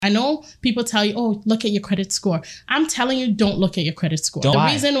I know people tell you, oh, look at your credit score. I'm telling you, don't look at your credit score. The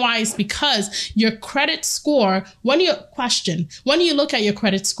reason why is because your credit score, when you look at your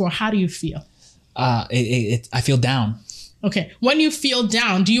credit score, how do you feel? I feel down. Okay. When you feel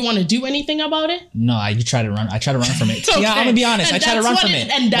down, do you want to do anything about it? No, I try to run from it. Okay. Yeah, I'm gonna be honest. I try to run from it.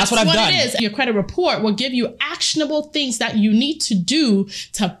 And that's what I've done. It is. Your credit report will give you actionable things that you need to do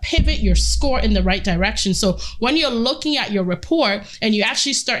to pivot your score in the right direction. So when you're looking at your report and you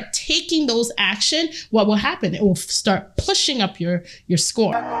actually start taking those action, what will happen? It will start pushing up your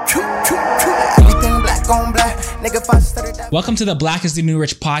score. Welcome to the Black is the New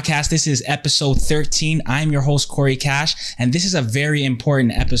Rich podcast. This is episode 13. I'm your host, Corey Cash. And this is a very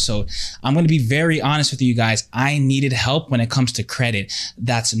important episode. I'm going to be very honest with you guys. I needed help when it comes to credit.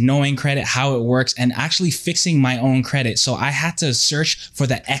 That's knowing credit, how it works, and actually fixing my own credit. So I had to search for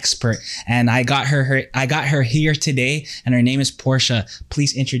the expert, and I got her here today, and her name is Portia.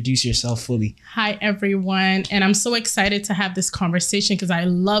 Please introduce yourself fully. Hi, everyone. And I'm so excited to have this conversation because I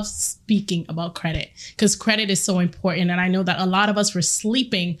love speaking about credit because credit is so important. And I know that a lot of us were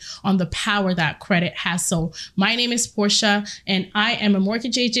sleeping on the power that credit has. So my name is Portia, and I am a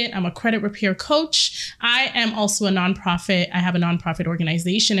mortgage agent. I'm a credit repair coach. I am also a nonprofit. I have a nonprofit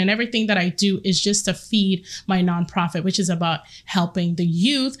organization, and everything that I do is just to feed my nonprofit, which is about helping the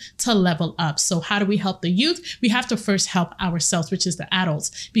youth to level up. So how do we help the youth? We have to first help ourselves, which is the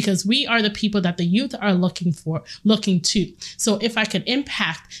adults, because we are the people that the youth are looking to. So if I could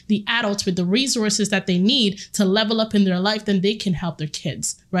impact the adults with the resources that they need to level up in their life, then they can help their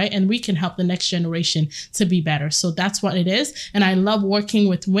kids, right? And we can help the next generation to be better. So that's what it is. And I love working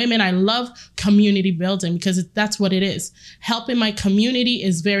with women. I love community building because that's what it is. Helping my community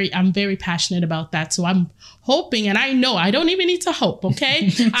is I'm very passionate about that. So I'm hoping, and I know I don't even need to hope,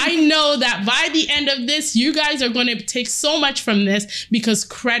 okay? I know that by the end of this, you guys are going to take so much from this because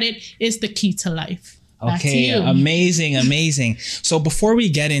credit is the key to life. Okay, amazing. So before we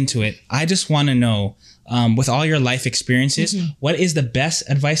get into it, I just want to know, with all your life experiences, what is the best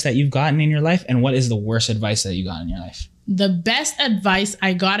advice that you've gotten in your life, and what is the worst advice that you got in your life? The best advice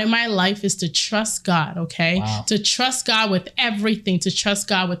I got in my life is to trust God, okay? Wow. To trust God with everything, to trust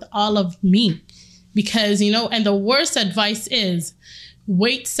God with all of me. Because, and the worst advice is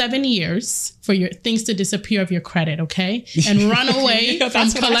wait 7 years for your things to disappear of your credit, okay? And run away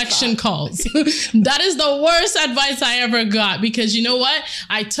from collection calls. That is the worst advice I ever got, because you know what?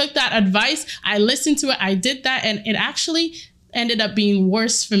 I took that advice, I listened to it, I did that, and it actually ended up being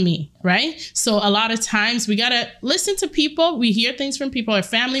worse for me, right? So a lot of times we got to listen to people. We hear things from people, our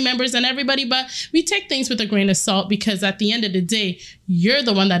family members and everybody, but we take things with a grain of salt because at the end of the day, you're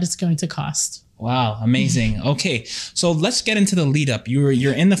the one that it's going to cost. Wow, amazing. Okay, so let's get into the lead up. You're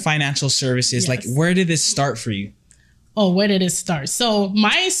in the financial services. Yes. Like, where did this start for you? Oh, where did it start? So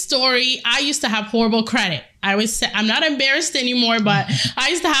my story, I used to have horrible credit. I always say, I'm not embarrassed anymore, but I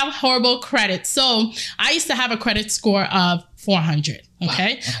used to have horrible credit. So I used to have a credit score of 400.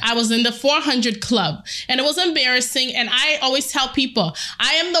 Okay. Wow. I was in the 400 club and it was embarrassing. And I always tell people,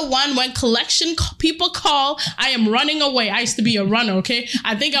 I am the one when collection people call, I am running away. I used to be a runner. Okay.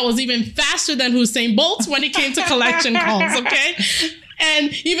 I think I was even faster than Usain Bolt when it came to collection calls. Okay.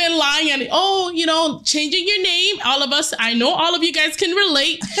 And even lying and, changing your name. All of us, I know all of you guys can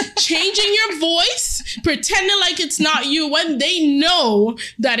relate. Changing your voice, pretending like it's not you when they know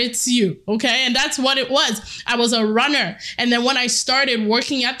that it's you. Okay. And that's what it was. I was a runner. And then when I started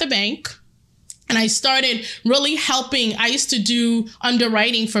working at the bank, and I started really helping. I used to do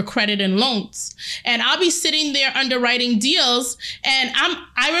underwriting for credit and loans. And I'll be sitting there underwriting deals. And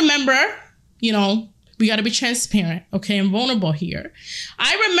I remember, we got to be transparent, okay, and vulnerable here.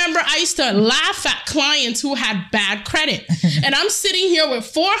 I remember I used to laugh at clients who had bad credit. And I'm sitting here with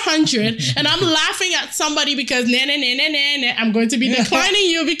 400 and I'm laughing at somebody because I'm going to be declining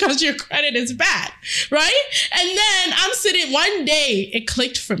you because your credit is bad, right? And then I'm sitting, one day it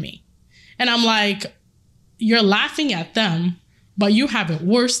clicked for me. And I'm like, you're laughing at them, but you have it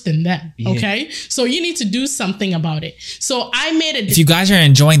worse than them, okay? Yeah. So you need to do something about it. So I made a... If you guys are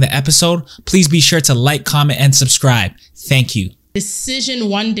enjoying the episode, please be sure to like, comment, and subscribe. Thank you. Decision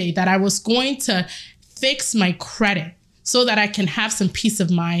one day that I was going to fix my credit so that I can have some peace of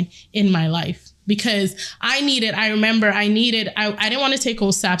mind in my life. Because I didn't want to take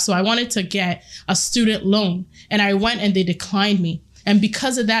OSAP, so I wanted to get a student loan. And I went and they declined me. And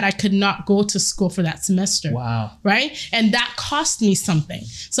because of that, I could not go to school for that semester. Wow. Right? And that cost me something.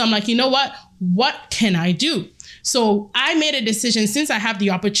 So I'm like, you know what? What can I do? So I made a decision, since I have the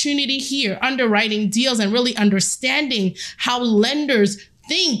opportunity here, underwriting deals and really understanding how lenders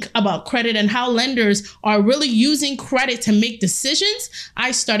think about credit and how lenders are really using credit to make decisions,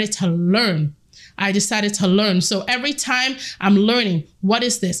 I started to learn. I decided to learn. So every time I'm learning, what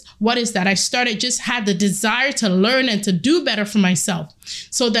is this? What is that? I had the desire to learn and to do better for myself.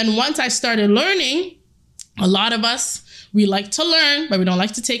 So then once I started learning, a lot of us, we like to learn, but we don't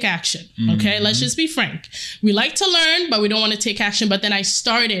like to take action. Okay, let's just be frank. We like to learn, but we don't want to take action. But then I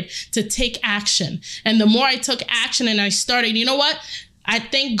started to take action. And the more I took action and I started, you know what? I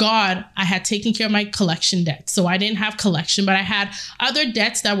thank God I had taken care of my collection debt. So I didn't have collection, but I had other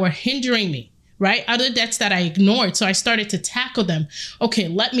debts that were hindering me, right? Other debts that I ignored. So I started to tackle them. Okay,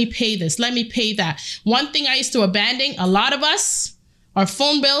 let me pay this. Let me pay that. One thing I used to abandon, a lot of us, our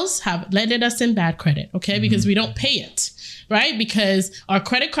phone bills have landed us in bad credit, okay? Because we don't pay it, right? Because our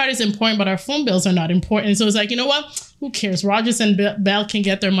credit card is important, but our phone bills are not important. So it's like, you know what? Who cares? Rogers and Bell can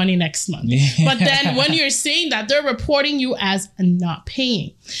get their money next month. But then when you're saying that, they're reporting you as not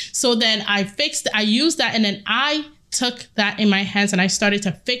paying. So then I used that, and then I took that in my hands and I started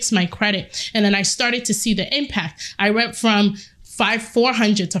to fix my credit. And then I started to see the impact. I went from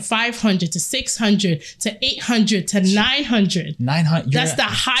 400 to 500 to 600 to 800 to 900. 900. That's the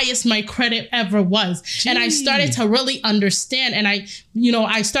highest my credit ever was. Gee. And I started to really understand. And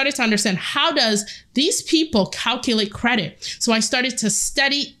I started to understand, how does these people calculate credit? So I started to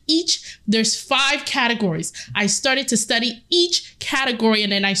study there's 5 categories. I started to study each category, and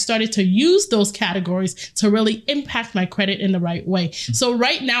then I started to use those categories to really impact my credit in the right way. So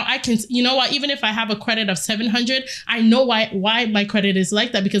right now I can, you know what, even if I have a credit of 700, I know why my credit is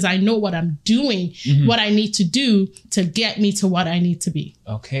like that, because I know what I'm doing, what I need to do to get me to what I need to be.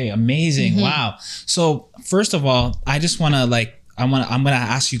 Okay, amazing. Wow. So first of all, I just want to I'm going to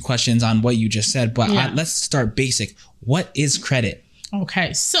ask you questions on what you just said, but let's start basic. What is credit?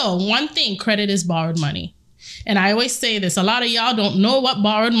 Okay, so one thing, credit is borrowed money. And I always say this, a lot of y'all don't know what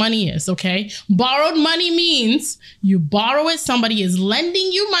borrowed money is, okay? Borrowed money means you borrow it, somebody is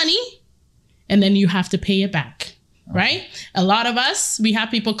lending you money, and then you have to pay it back, right? A lot of us, we have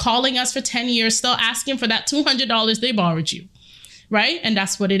people calling us for 10 years still asking for that $200 they borrowed you, right? And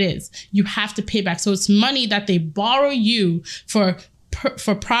that's what it is. You have to pay back. So it's money that they borrow you for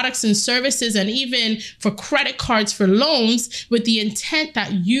products and services, and even for credit cards, for loans, with the intent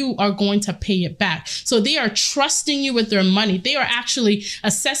that you are going to pay it back. So they are trusting you with their money. They are actually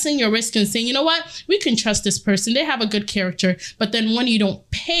assessing your risk and saying, you know what, we can trust this person. They have a good character. But then when you don't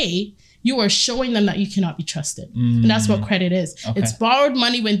pay, you are showing them that you cannot be trusted. And that's what credit is. Okay. It's borrowed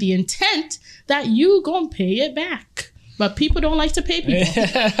money with the intent that you gonna pay it back. But people don't like to pay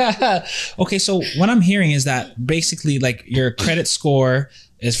people. Okay, so what I'm hearing is that basically your credit score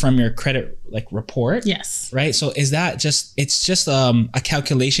is from your credit report. Yes. Right? So is that it's just a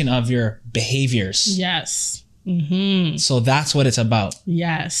calculation of your behaviors. Yes. So that's what it's about.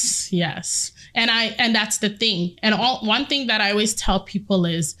 Yes. And that's the thing. And one thing that I always tell people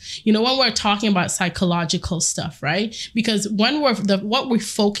is, when we're talking about psychological stuff, right? Because when what we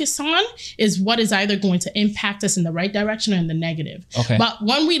focus on is what is either going to impact us in the right direction or in the negative. Okay. But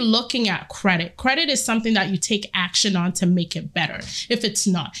when we're looking at credit is something that you take action on to make it better. If it's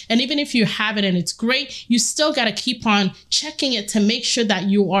not, and even if you have it and it's great, you still got to keep on checking it to make sure that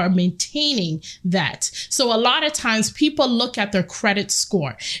you are maintaining that. So a lot of times people look at their credit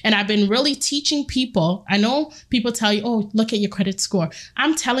score, and I've been really teaching people. I know people tell you, oh, look at your credit score.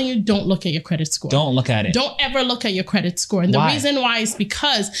 I'm telling you, don't look at your credit score. Don't look at it. Don't ever look at your credit score. And the reason why is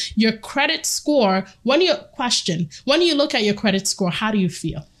because your credit score, when you look at your credit score, how do you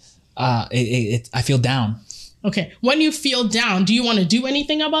feel? I feel down. Okay. When you feel down, do you want to do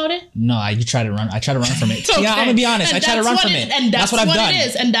anything about it? No, I try to run from it. Okay. Yeah, I'm gonna be honest. I try to run from it. And that's what I've done. It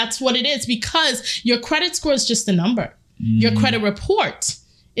is. And that's what it is, because your credit score is just a number. Your credit report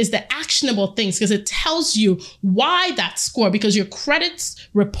is the actionable things, because it tells you why that score, because your credit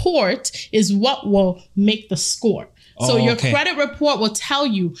report is what will make the score. So your credit report will tell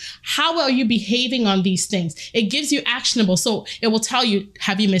you, how are you behaving on these things? It gives you actionable. So it will tell you,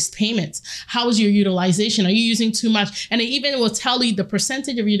 have you missed payments? How is your utilization? Are you using too much? And it even will tell you the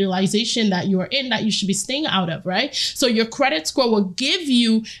percentage of utilization that you are in, that you should be staying out of, right? So your credit score will give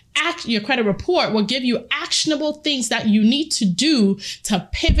you your credit report will give you actionable things that you need to do to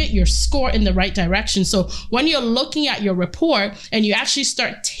pivot your score in the right direction. So when you're looking at your report and you actually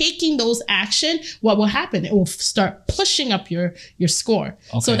start taking those action, what will happen? It will start pushing up your score.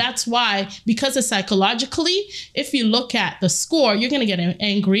 Okay. So that's why, because of psychologically, if you look at the score, you're going to get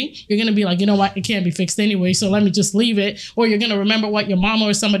angry. You're going to be like, you know what? It can't be fixed anyway, so let me just leave it. Or you're going to remember what your mama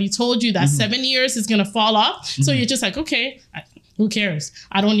or somebody told you that 7 years is going to fall off. So you're just like, okay, who cares?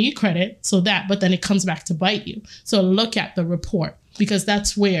 I don't need credit. But then it comes back to bite you. So look at the report. because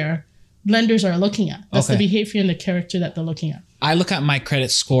that's where lenders are looking at. That's the behavior and the character that they're looking at. I look at my credit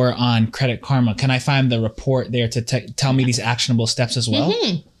score on Credit Karma. Can I find the report there to tell me these actionable steps as well?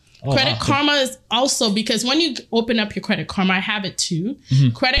 Mm-hmm. Credit Karma is also, because when you open up your Credit Karma, I have it too.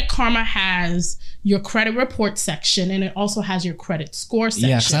 Credit Karma has your credit report section, and it also has your credit score section.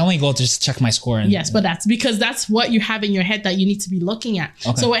 Yeah, because I only go to just check my score. Yes, but that's because that's what you have in your head that you need to be looking at.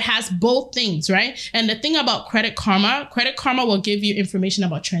 So it has both things, right? And the thing about Credit Karma will give you information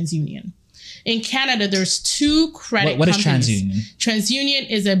about TransUnion. In Canada, there's 2 credit What companies. is TransUnion? TransUnion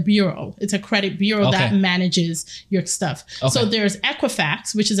is a bureau. It's a credit bureau that manages your stuff. So there's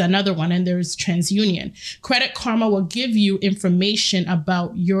Equifax, which is another one, and there's TransUnion. Credit Karma will give you information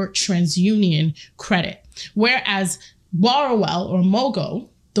about your TransUnion credit. Whereas Borrowell or Mogo,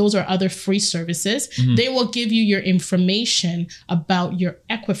 those are other free services. They will give you your information about your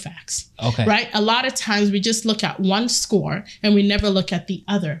Equifax. Right? A lot of times we just look at one score and we never look at the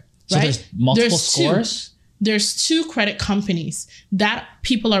other. So there's multiple scores? There's 2 credit companies that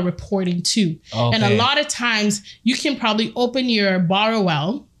people are reporting to. And a lot of times you can probably open your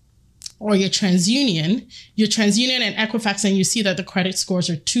Borrowell or your TransUnion and Equifax, and you see that the credit scores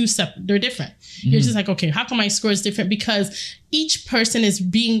are 2 separate. They're different. You're just like, okay, how come my score is different? Because each person is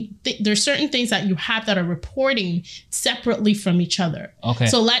there's certain things that you have that are reporting separately from each other.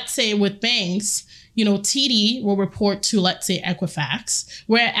 So let's say with banks, TD will report to, let's say, Equifax,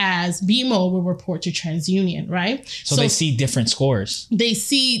 whereas BMO will report to TransUnion, right? So they see different scores. They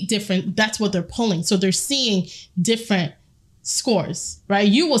see different, that's what they're pulling. So they're seeing different scores, right?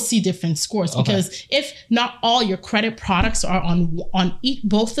 You will see different scores because if not all your credit products are on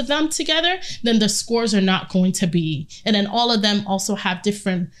both of them together, then the scores are not going to be. And then all of them also have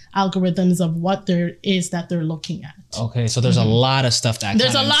different algorithms of what there is that they're looking at. So there's a lot of stuff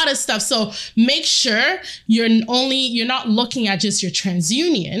there's a lot of stuff. So make sure you're not looking at just your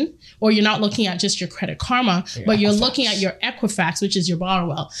TransUnion, or you're not looking at just your Credit Karma, but you're looking at your Equifax, which is your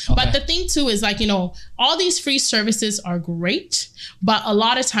Borrowell. But the thing too is all these free services are great, but a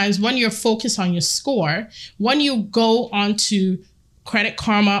lot of times when you're focused on your score, when you go onto Credit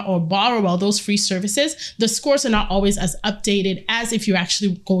Karma or Borrowell, those free services, the scores are not always as updated as if you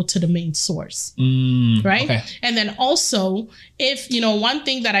actually go to the main source, right? And then also, if, one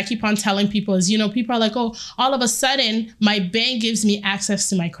thing that I keep on telling people is, people are like, oh, all of a sudden my bank gives me access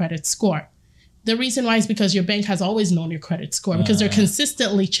to my credit score. The reason why is because your bank has always known your credit score, because they're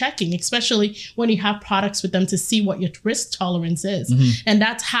consistently checking, especially when you have products with them, to see what your risk tolerance is. And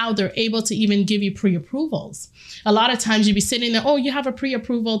that's how they're able to even give you pre-approvals. A lot of times you'd be sitting there, oh, you have a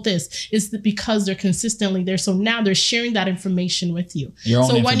pre-approval. This is because they're consistently there. So now they're sharing that information with you.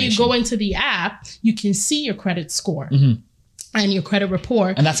 So when you go into the app, you can see your credit score and your credit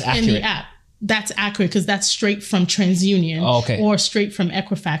report and that's accurate. In the app. That's accurate because that's straight from TransUnion or straight from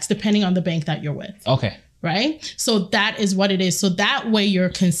Equifax, depending on the bank that you're with. Right? So that is what it is. So that way you're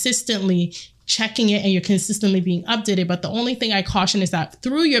consistently checking it and you're consistently being updated. But the only thing I caution is that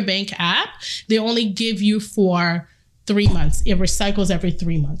through your bank app, they only give you for 3 months. It recycles every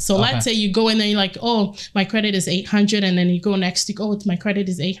 3 months. So let's say you go in there, you're like, oh, my credit is 800. And then you go next, you go, oh, my credit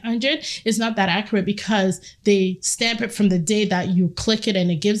is 800. It's not that accurate because they stamp it from the day that you click it and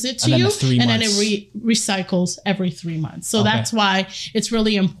it gives it to you. And then it recycles every 3 months. So that's why it's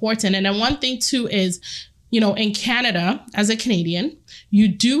really important. And then one thing too is, in Canada, as a Canadian, you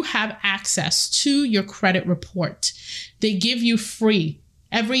do have access to your credit report. They give you free.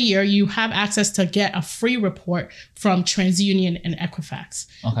 Every year, you have access to get a free report from TransUnion and Equifax,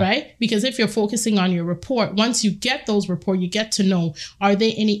 right? Because if you're focusing on your report, once you get those reports, you get to know, are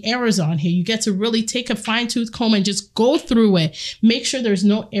there any errors on here? You get to really take a fine-tooth comb and just go through it. Make sure there's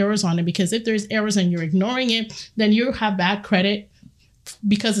no errors on it, because if there's errors and you're ignoring it, then you have bad credit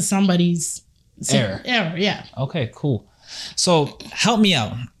because of somebody's error. Yeah. Okay, cool. So help me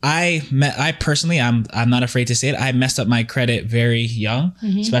out. I personally, I'm not afraid to say it, I messed up my credit very young,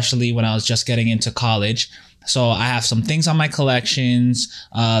 especially when I was just getting into college. So I have some things on my collections,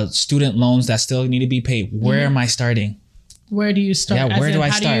 student loans that still need to be paid. Where am I starting? Where do you start? Yeah, where do I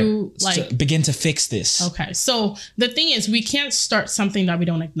start? Begin to fix this. Okay, so the thing is, we can't start something that we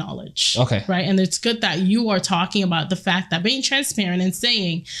don't acknowledge. Okay. Right? And it's good that you are talking about the fact that being transparent and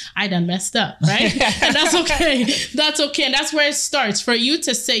saying, I done messed up, right? And that's okay. That's okay. And that's where it starts. For you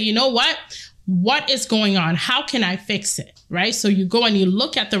to say, you know what? What is going on? How can I fix it? Right? So you go and you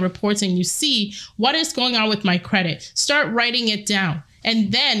look at the reports and you see what is going on with my credit. Start writing it down.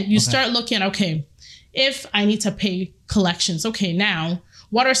 And then you start looking at, okay, if I need to pay collections, okay, now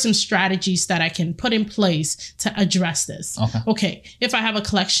what are some strategies that I can put in place to address this? Okay, if I have a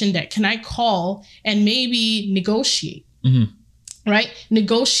collection debt, can I call and maybe negotiate? right?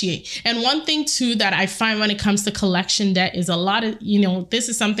 Negotiate. And one thing too that I find when it comes to collection debt is a lot of, this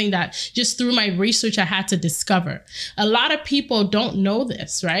is something that just through my research I had to discover. A lot of people don't know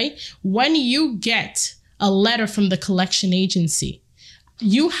this, right? When you get a letter from the collection agency,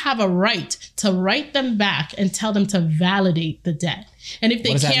 you have a right to write them back and tell them to validate the debt. And if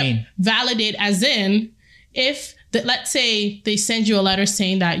they can't validate, as in, let's say they send you a letter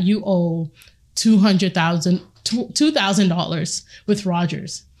saying that you owe $2,000 with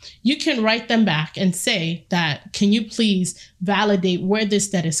Rogers, you can write them back and say that, can you please validate where this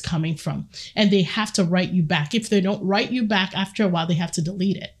debt is coming from? And they have to write you back. If they don't write you back after a while, they have to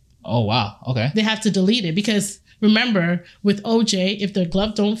delete it. Oh, wow. Okay. They have to delete it because remember, with OJ, if the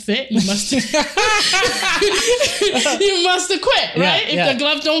glove don't fit, you must you must acquit, right? If the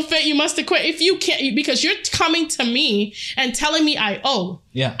glove don't fit, you must acquit. If you can't, because you're coming to me and telling me I owe.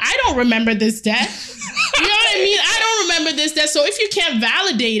 Yeah. I don't remember this debt. You know what I mean? I don't remember this debt. So if you can't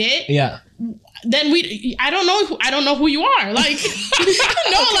validate it, then I don't know who you are. Like,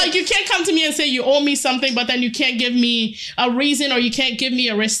 no, like you can't come to me and say you owe me something, but then you can't give me a reason or you can't give me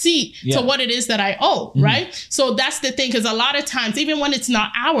a receipt to what it is that I owe, right? So that's the thing, because a lot of times, even when it's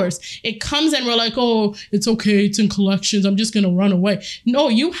not ours, it comes and we're like, oh, it's okay, it's in collections, I'm just gonna run away. No,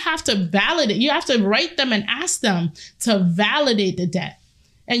 you have to validate. You have to write them and ask them to validate the debt.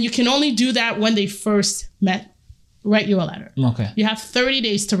 And you can only do that when they first write you a letter. Okay. You have 30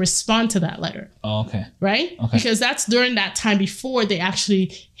 days to respond to that letter. Oh, okay. Right? Okay. Because that's during that time before they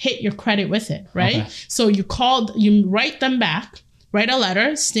actually hit your credit with it, right? Okay. So you write them back, write a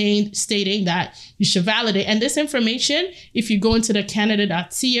letter stating that you should validate. And this information, if you go into the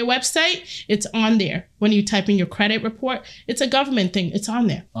Canada.ca website, it's on there. When you type in your credit report, it's a government thing. It's on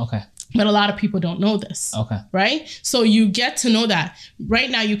there. Okay. But a lot of people don't know this. Okay. Right? So you get to know that. Right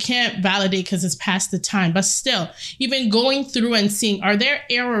now, you can't validate because it's past the time. But still, even going through and seeing, are there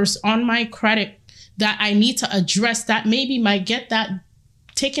errors on my credit that I need to address that maybe might get that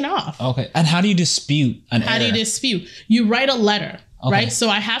taken off? Okay. And how do you dispute an error? How do you dispute? You write a letter. Okay. Right. So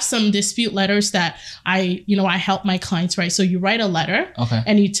I have some dispute letters that I help my clients write. So you write a letter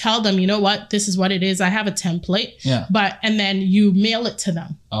and you tell them, you know what, this is what it is. I have a template. Yeah. And then you mail it to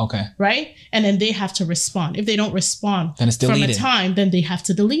them. Okay. Right. And then they have to respond. If they don't respond then it's deleted. from a time, then they have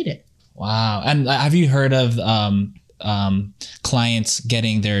to delete it. Wow. And have you heard of clients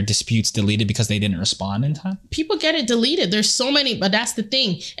getting their disputes deleted because they didn't respond in time? People get it deleted. There's so many, but that's the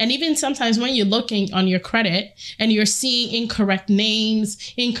thing. And even sometimes when you're looking on your credit and you're seeing incorrect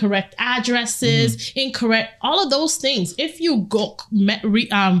names, incorrect addresses, incorrect, all of those things, if you go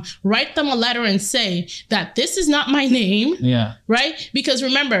write them a letter and say that this is not my name, right? Because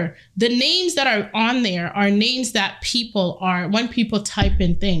remember, the names that are on there are names that when people type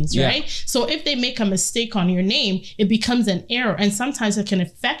in things, right? So if they make a mistake on your name, it becomes an error. And sometimes it can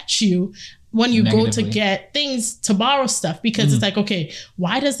affect you when you go to get things, to borrow stuff, because it's like, okay,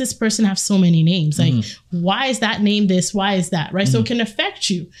 why does this person have so many names? Like, why is that name this? Why is that? Right. So it can affect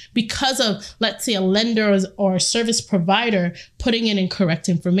you because of, let's say, a lender or a service provider putting in incorrect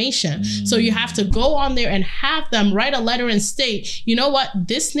information. So you have to go on there and have them write a letter and state, you know what,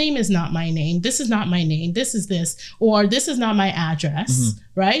 this name is not my name. This is not my name. This is this, or this is not my address.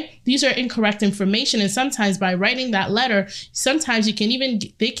 Right? These are incorrect information. And sometimes by writing that letter, sometimes they can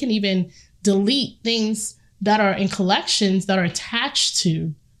even delete things that are in collections that are attached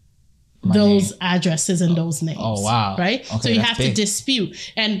to those addresses and those names. Oh, wow. Right? Okay, so you have to dispute.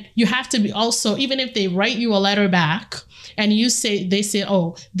 And you have to be also, even if they write you a letter back and they say,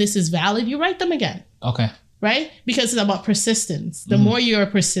 oh, this is valid, you write them again. Okay. Right? Because it's about persistence. The more you're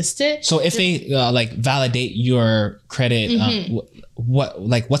persistent. So if they validate your credit,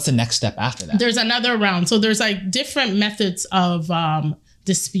 what's the next step after that? There's another round. So there's different methods of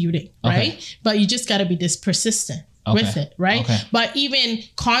disputing, right? But you just got to be persistent with it, right? But even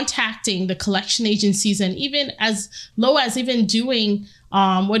contacting the collection agencies, and even as low as even doing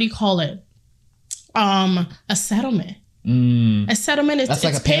a settlement. A settlement is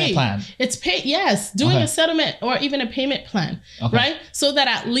like a payment plan. It's paid, yes. Doing a settlement or even a payment plan, right? So that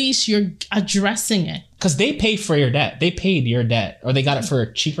at least you're addressing it. Because they paid for your debt. They paid your debt, or they got it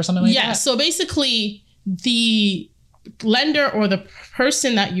for cheap or something like that. Yeah. So basically, the lender or the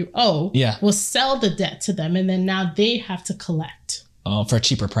person that you owe will sell the debt to them, and then now they have to collect. Oh, for a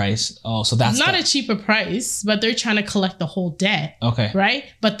cheaper price. Oh, so that's not a cheaper price, but they're trying to collect the whole debt. Okay. Right?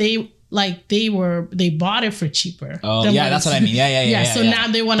 But they bought it for cheaper. Oh, yeah, that's what I mean. Yeah. So now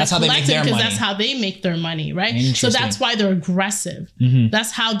they want to collect it because that's how they make their money, right? So that's why they're aggressive.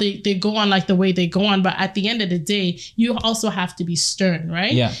 That's how they go on the way they go on. But at the end of the day, you also have to be stern,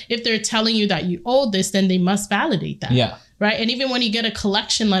 right? Yeah. If they're telling you that you owe this, then they must validate that. Yeah. right? And even when you get a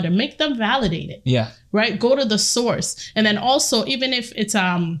collection letter, make them validate it. Yeah. Right? Go to the source. And then also, even if it's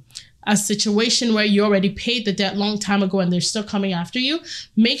a situation where you already paid the debt long time ago and they're still coming after you,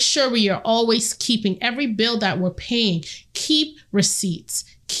 make sure we are always keeping every bill that we're paying. Keep receipts.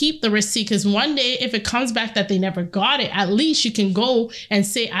 Keep the receipt, because one day if it comes back that they never got it, at least you can go and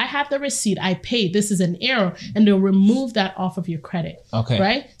say, I have the receipt, I paid, this is an error, and they'll remove that off of your credit. Okay.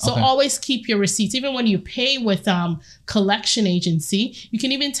 Right? So always keep your receipts. Even when you pay with collection agency, you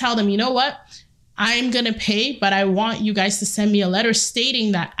can even tell them, you know what? I'm going to pay, but I want you guys to send me a letter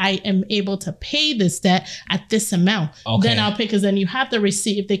stating that I am able to pay this debt at this amount. Okay. Then I'll pay, because then you have the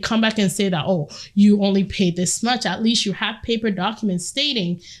receipt. If they come back and say that, oh, you only paid this much, at least you have paper documents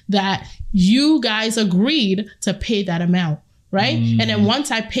stating that you guys agreed to pay that amount. Right? And then once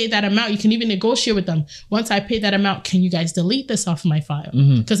I pay that amount, you can even negotiate with them. Once I pay that amount, can you guys delete this off of my file?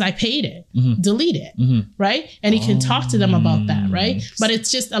 Because I paid it. Delete it. Right? And you can talk to them about that. Right? But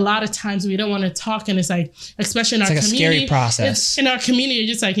it's just a lot of times we don't want to talk. And it's like, especially in our community. It's like a scary process. In our community,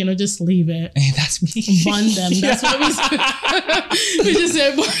 just like, just leave it. Hey, that's me. Bun them. That's what we say. We just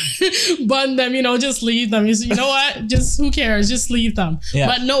say, bun them, just leave them. You know what? Just who cares? Just leave them. Yeah.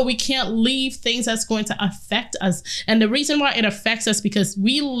 But no, we can't leave things that's going to affect us. And the reason why it affects us, because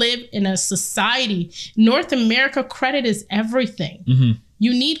we live in a society. North America, credit is everything.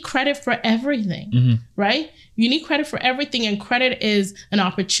 You need credit for everything, right? You need credit for everything, and credit is an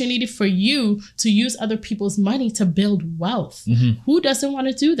opportunity for you to use other people's money to build wealth. Who doesn't want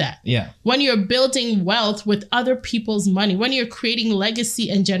to do that? Yeah. When you're building wealth with other people's money, when you're creating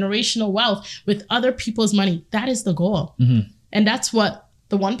legacy and generational wealth with other people's money, that is the goal. And that's what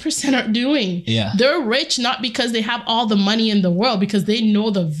the 1% are doing. Yeah. They're rich not because they have all the money in the world, because they know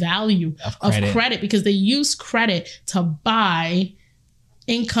the value of credit, because they use credit to buy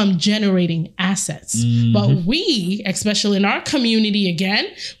income generating assets. But we, especially in our community, again,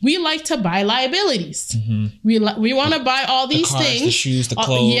 we like to buy liabilities. We want to buy all these cars, things. The shoes, the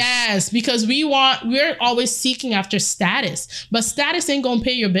clothes. Yes, because we're always seeking after status, but status ain't gonna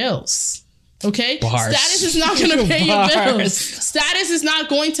pay your bills. Okay? Bars. Status is not going to pay your bills. Status is not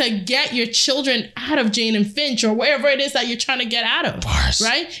going to get your children out of Jane and Finch or wherever it is that you're trying to get out of. Bars.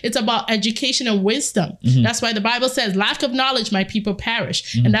 Right? It's about education and wisdom. That's why the Bible says, lack of knowledge, my people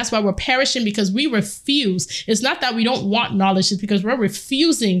perish. And that's why we're perishing, because we refuse. It's not that we don't want knowledge. It's because we're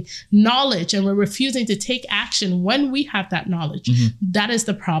refusing knowledge, and we're refusing to take action when we have that knowledge. That is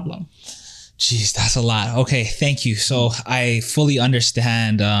the problem. Jeez, that's a lot. Okay, thank you. So I fully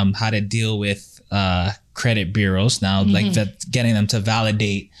understand how to deal with credit bureaus now, like getting them to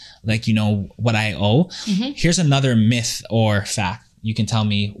validate, what I owe. Here's another myth or fact. You can tell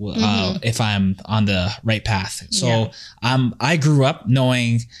me if I'm on the right path. So I grew up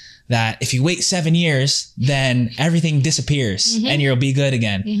knowing that if you wait 7 years, then everything disappears and you'll be good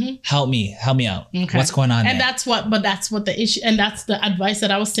again. Help me out. Okay. What's going on and there? that's what the issue, and that's the advice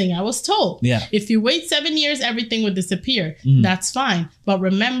that I was saying. I was told, if you wait 7 years, everything would disappear. That's fine. But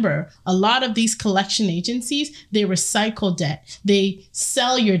remember, a lot of these collection agencies, they recycle debt. They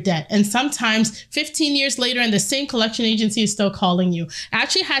sell your debt. And sometimes 15 years later, and the same collection agency is still calling you. I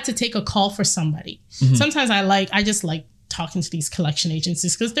actually had to take a call for somebody. Sometimes I just like talking to these collection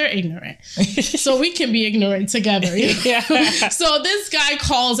agencies because they're ignorant. So we can be ignorant together. So this guy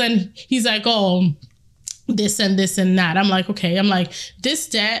calls and he's like, oh, this and this and that. I'm like, okay. I'm like, this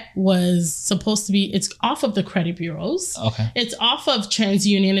debt was supposed to be, it's off of the credit bureaus. Okay. It's off of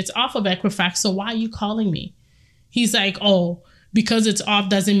TransUnion. It's off of Equifax. So why are you calling me? He's like, oh, because it's off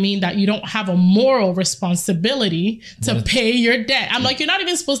doesn't mean that you don't have a moral responsibility to pay your debt. I'm like, you're not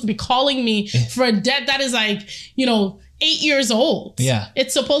even supposed to be calling me for a debt that is like, 8 years old. Yeah.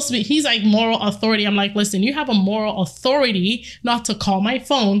 It's supposed to be, he's like moral authority. I'm like, listen, you have a moral authority not to call my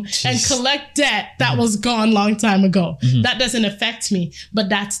phone and collect debt that was gone long time ago. That doesn't affect me. But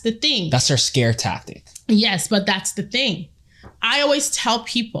that's the thing. That's their scare tactic. Yes, but that's the thing. I always tell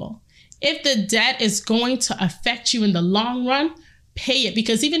people, if the debt is going to affect you in the long run, pay it.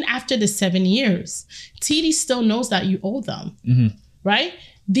 Because even after the 7 years, TD still knows that you owe them. Right?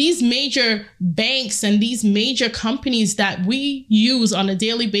 These major banks and these major companies that we use on a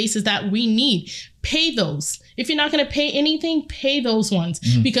daily basis that we need, pay those. If you're not going to pay anything, pay those ones.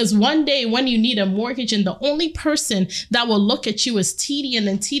 Because one day when you need a mortgage and the only person that will look at you is TD, and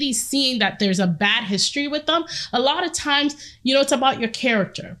then TD seeing that there's a bad history with them, a lot of times, it's about your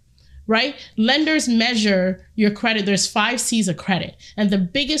character. Right? Lenders measure your credit. There's 5 C's of credit. And the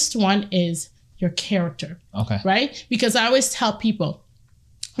biggest one is your character. Okay. Right? Because I always tell people,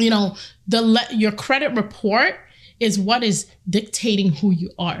 your credit report is what is dictating who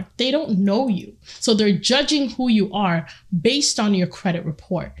you are. They don't know you. So they're judging who you are based on your credit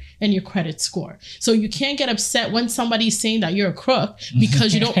report and your credit score. So you can't get upset when somebody's saying that you're a crook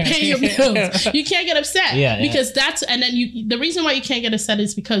because you don't pay your bills. You can't get upset because and then the reason why you can't get upset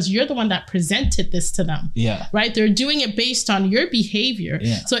is because you're the one that presented this to them. Yeah. Right? They're doing it based on your behavior.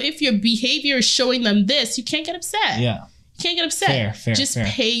 Yeah. So if your behavior is showing them this, you can't get upset. Yeah. You can't get upset. Fair. Just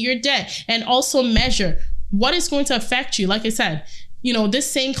pay your debt and also measure what is going to affect you. Like I said, this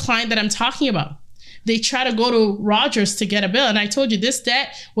same client that I'm talking about, they try to go to Rogers to get a bill. And I told you this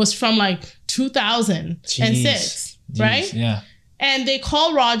debt was from like 2006, right? Yeah. And they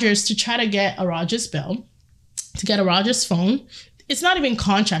call Rogers to try to get a Rogers bill, to get a Rogers phone. It's not even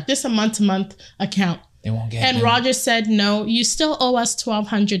contract. This is a month-to-month account. They won't get it. And Rogers said, no, you still owe us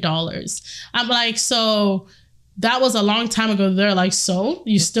 $1,200. I'm like, so that was a long time ago. They're like, so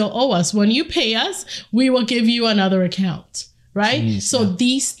you still owe us. When you pay us, we will give you another account, right? Jeez, so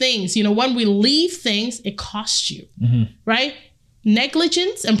these things, when we leave things, it costs you, right?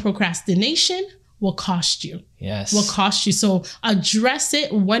 Negligence and procrastination will cost you. Yes. Will cost you. So address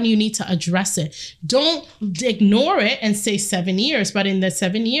it when you need to address it. Don't ignore it and say 7 years, but in the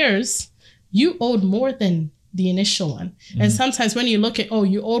 7 years, you owed more than the initial one. And sometimes when you look at,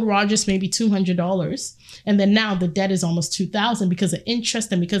 you owed Rogers maybe $200, and then now the debt is almost $2,000 because of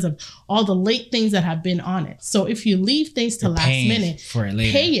interest and because of all the late things that have been on it. So if you leave things to last minute, for it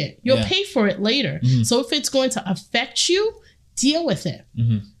later. Pay it. You'll pay for it later. So if it's going to affect you, deal with it,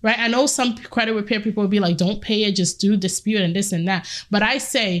 right? I know some credit repair people will be like, don't pay it, just do dispute and this and that. But I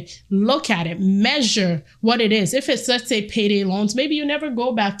say, look at it, measure what it is. If it's, let's say, payday loans, maybe you never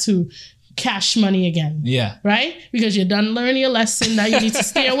go back to cash money again. Yeah. Right? Because you're done learning your lesson. Now you need to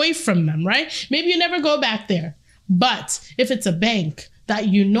stay away from them, right? Maybe you never go back there. But if it's a bank that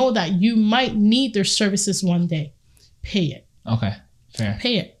you know that you might need their services one day, pay it. Okay. Fair.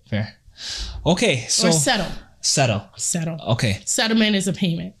 Pay it. Fair. Okay. So or settle. Settle. Okay. Settlement is a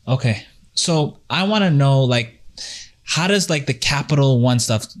payment. Okay. So I want to know, how does the Capital One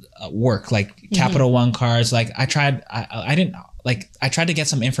stuff work? Capital One cards. I tried to get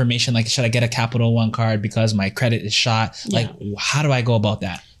some information. Should I get a Capital One card because my credit is shot? How do I go about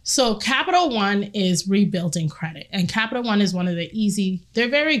that? So Capital One is rebuilding credit, and Capital One is one of they're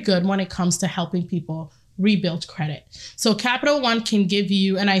very good when it comes to helping people rebuild credit. So Capital One can give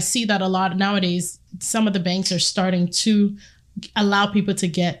you, and I see that a lot nowadays, some of the banks are starting to allow people to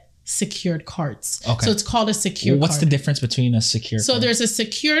get secured cards. Okay. So it's called a secured card. What's the difference between a secured card? So there's a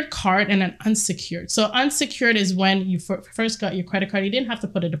secured card and an unsecured. So unsecured is when you first got your credit card, you didn't have to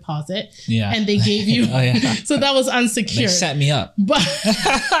put a deposit. Yeah. And they gave you. So that was unsecured. They set me up. But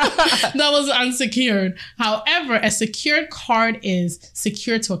that was unsecured. However, a secured card is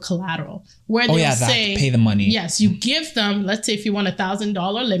secured to a collateral where they say, pay the money. Yes, you give them, let's say if you want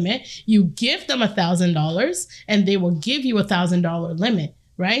 $1,000 limit, you give them $1,000 and they will give you $1,000 limit.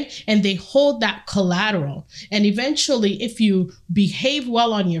 Right? And they hold that collateral. And eventually, if you behave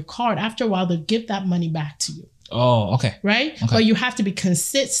well on your card, after a while, they'll give that money back to you. Oh, okay. Right? Okay. But you have to be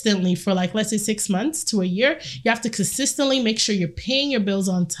consistently for let's say 6 months to a year. You have to consistently make sure you're paying your bills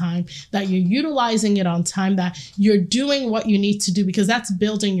on time, that you're utilizing it on time, that you're doing what you need to do, because that's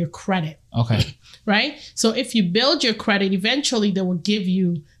building your credit. Okay. Right? So if you build your credit, eventually they will give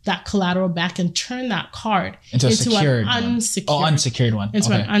you that collateral back and turn that card into an unsecured. Unsecured one.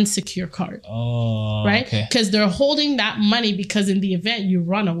 Into an unsecured card. Oh, right? Because they're holding that money because in the event you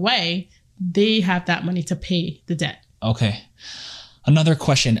run away, they have that money to pay the debt. Okay. Another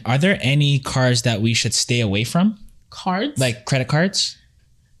question. Are there any cards that we should stay away from? Cards? Like credit cards?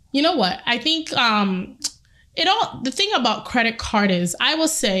 You know what? I think the thing about credit card is, I will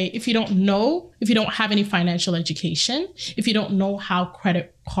say, if you don't have any financial education, if you don't know how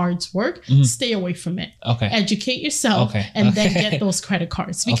credit cards work, stay away from it. Okay. Educate yourself and then get those credit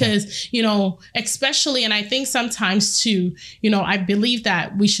cards. Because, especially, and I think sometimes too, I believe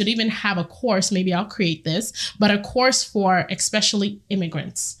that we should even have a course, maybe I'll create this, but a course for especially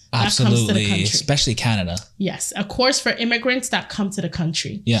immigrants. Absolutely. That comes to the country. Especially Canada. Yes. A course for immigrants that come to the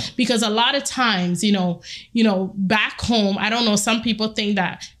country. Yeah. Because a lot of times, back home, I don't know, some people think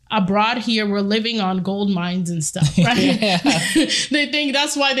that abroad here, we're living on gold mines and stuff, right? They think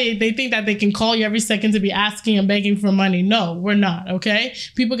that's why they think that they can call you every second to be asking and begging for money. No, we're not, okay?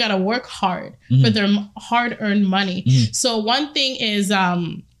 People got to work hard for their hard-earned money. So one thing is,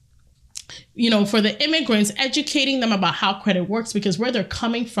 for the immigrants, educating them about how credit works, because where they're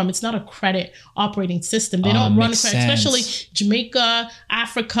coming from, it's not a credit operating system. They don't run credit, especially Jamaica,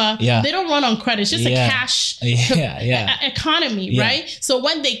 Africa. Yeah. They don't run on credit. It's just a cash economy, right? So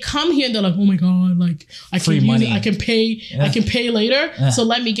when they come here, they're like, oh my God, like I can use it, I can pay later. Yeah. So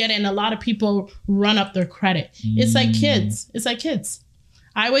let me get it. And a lot of people run up their credit. It's like kids.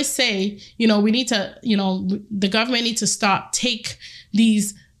 I always say, we need to, the government needs to take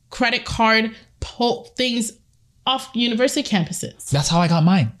these credit card things off university campuses. That's how I got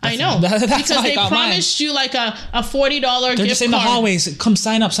mine. I know. That's because they promised you like a $40 gift card. They're just in the hallways. Come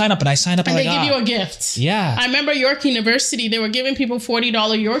sign up. And I signed up. And they give you a gift. Yeah. I remember York University, they were giving people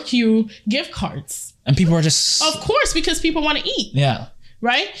 $40 York U gift cards. And people were just... Of course, because people want to eat. Yeah.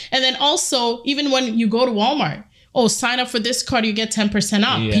 Right? And then also, even when you go to Walmart, sign up for this card, you get 10%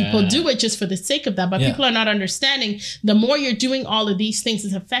 off. Yeah. People do it just for the sake of that, but people are not understanding the more you're doing all of these things,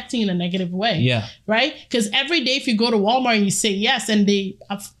 it's affecting in a negative way. Yeah. Right? Because every day if you go to Walmart and you say yes and they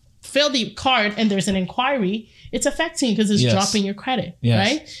fill the card and there's an inquiry, it's affecting because it's dropping your credit,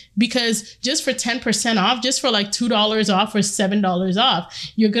 right? Because just for 10% off, just for like $2 off or $7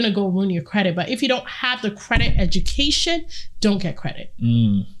 off, you're going to go ruin your credit. But if you don't have the credit education, don't get credit.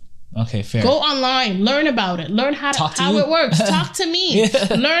 Okay, fair. Go online, learn about it, learn how it works. Talk to me.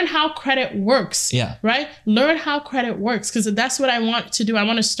 Learn how credit works. Yeah. Right? Learn how credit works, because that's what I want to do. I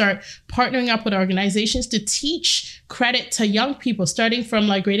want to start partnering up with organizations to teach credit to young people starting from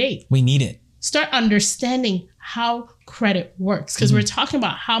like grade 8. We need it. Start understanding how credit works, because we're talking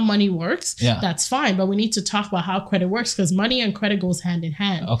about how money works. Yeah. That's fine, but we need to talk about how credit works, because money and credit goes hand in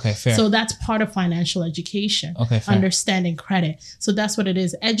hand. Okay, fair. So that's part of financial education. Okay, fair. Understanding credit. So that's what it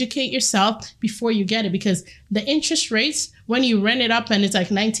is. Educate yourself before you get it, because the interest rates, when you rent it up and it's like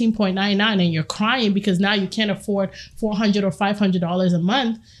 19.99 and you're crying because now you can't afford $400 or $500 a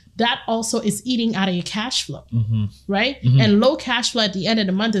month, that also is eating out of your cash flow, right? And low cash flow at the end of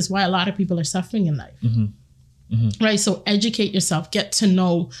the month is why a lot of people are suffering in life, right? So educate yourself, get to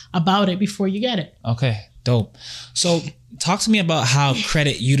know about it before you get it. Okay, dope. So talk to me about how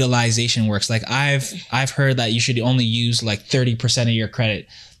credit utilization works. Like I've heard that you should only use like 30% of your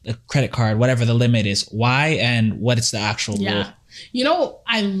credit card, whatever the limit is. Why and what is the actual rule?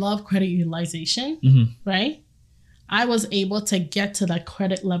 I love credit utilization, right? I was able to get to the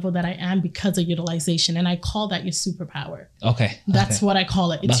credit level that I am because of utilization. And I call that your superpower. Okay. That's what I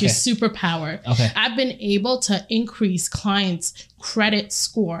call it. It's your superpower. Okay. I've been able to increase clients' credit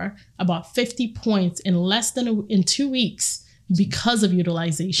score about 50 points in 2 weeks because of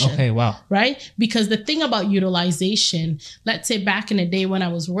utilization. Okay, wow. Right? Because the thing about utilization, let's say back in the day when I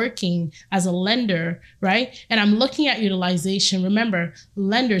was working as a lender, right? And I'm looking at utilization. Remember,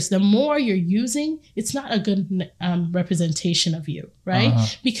 lenders, the more you're using, it's not a good representation of you,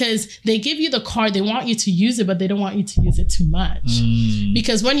 right? Because they give you the card, they want you to use it, but they don't want you to use it too much.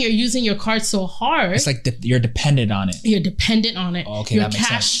 Because when you're using your card so hard, it's like you're dependent on it. You're dependent on it. Okay, you're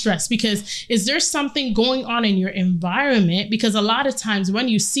cash stressed. Because is there something going on in your environment? Because a lot of times when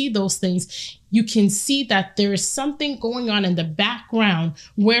you see those things, you can see that there is something going on in the background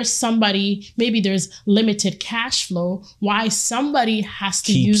where maybe there's limited cash flow, why somebody has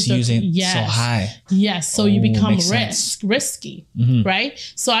to using so high. Yes. So you become risky, right?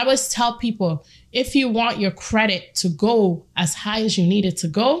 So I always tell people, if you want your credit to go as high as you need it to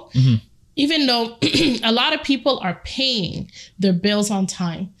go, even though a lot of people are paying their bills on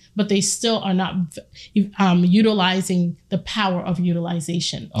time, but they still are not utilizing the power of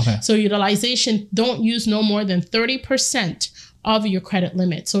utilization. Okay. So utilization, don't use no more than 30% of your credit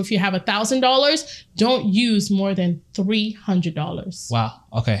limit. So if you have $1,000, don't use more than $300. Wow.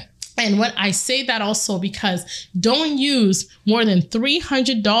 Okay. And when I say that also because don't use more than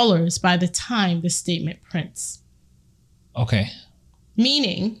 $300 by the time the statement prints. Okay.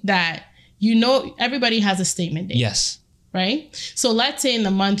 Meaning that everybody has a statement date. Yes. Right? So let's say in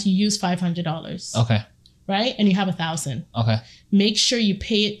the month you use $500. Okay. Right? And you have 1,000. Okay. Make sure you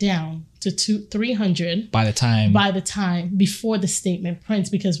pay it down to $300 by the time before the statement prints,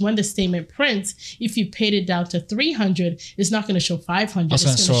 because when the statement prints, if you paid it down to $300, it's not going to show $500. It's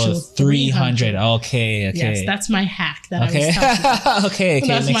going to show $300. Okay. Yes, that's my hack that I always tell people. Okay.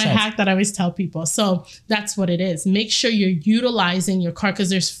 That's my hack that I always tell people. So that's what it is. Make sure you're utilizing your card, because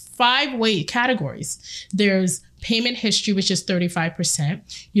there's 5 categories. There's payment history, which is 35%.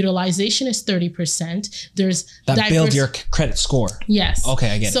 Utilization is 30%. There's build your credit score. Yes.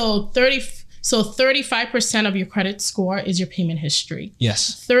 Okay, I get it. So 35% of your credit score is your payment history.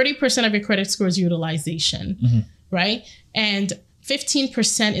 Yes. 30% of your credit score is utilization, right? And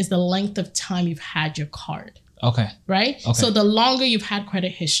 15% is the length of time you've had your card. Okay. Right? Okay. So the longer you've had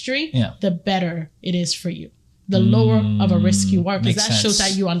credit history, Yeah. the better it is for you. The lower of a risk you are, because Makes that shows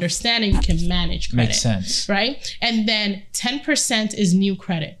sense. that you understand and you can manage credit. Makes sense. Right? And then 10% is new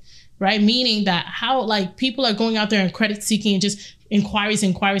credit, right? Meaning that how like people are going out there and credit seeking and just inquiries,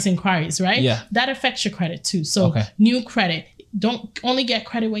 right? Yeah. That affects your credit too. So Okay. new credit, don't only get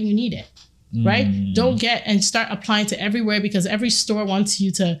credit when you need it. Right? Don't get and start applying to everywhere, because every store wants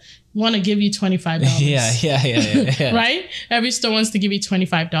to give you $25. Yeah. Right? Every store wants to give you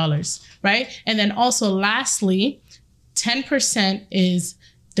 $25, right? And then also lastly, 10% is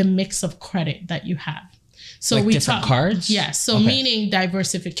the mix of credit that you have. So like we different talk cards? Yes. So Okay. meaning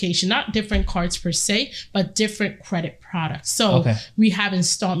diversification, not different cards per se, but different credit products. So Okay. we have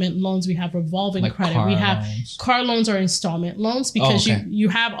installment loans, we have revolving Like credit, car we have loans. car loans or installment loans, because okay. you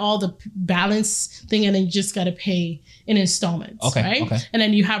have all the balance thing and then you just got to pay in installments, Okay, right? okay. And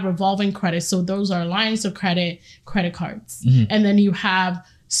then you have revolving credit. So those are lines of credit cards. Mm-hmm. And then you have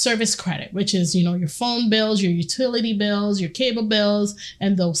service credit, which is, your phone bills, your utility bills, your cable bills,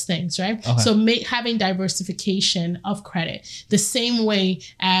 and those things, right? Okay. So having diversification of credit, the same way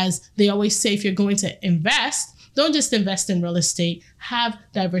as they always say, if you're going to invest, don't just invest in real estate, have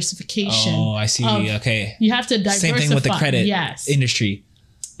diversification. Oh, I see. of- Okay. You have to diversify. Same thing with the credit Yes. industry.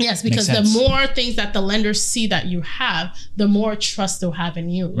 Yes, because the sense. more things that the lenders see that you have, the more trust they'll have in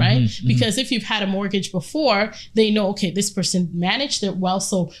you, right? Because if you've had a mortgage before, they know, okay, this person managed it well,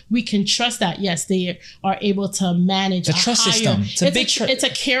 so we can trust that, yes, they are able to manage The trust system. It's a big it's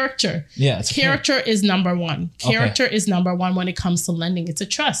a character. Yeah, it's a Character is number one. Character is number one when it comes to lending. It's a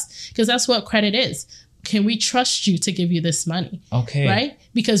trust, because that's what credit is. Can we trust you to give you this money? Okay. Right?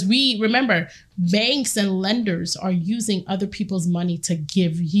 Because we remember banks and lenders are using other people's money to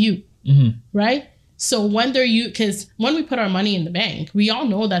give you. Right? So when because when we put our money in the bank, we all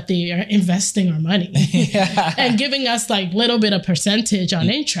know that they are investing our money and giving us like little bit of percentage on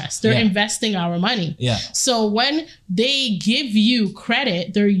interest. They're investing our money. Yeah. So when they give you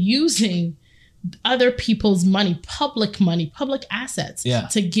credit, they're using other people's money, public assets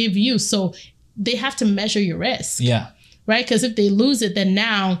to give you. So they have to measure your risk. Yeah. Right? Because if they lose it, then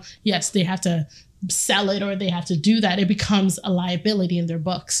now, yes, they have to sell it or they have to do that. It becomes a liability in their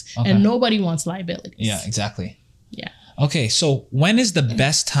books. Okay. And nobody wants liabilities. Yeah, exactly. Yeah. Okay, so when is the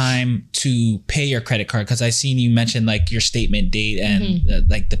best time to pay your credit card? Because I seen you mention like your statement date and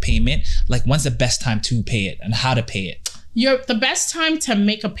like the payment. Like, when's the best time to pay it and how to pay it? The best time to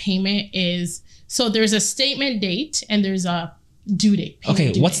make a payment is, so there's a statement date and there's a due date.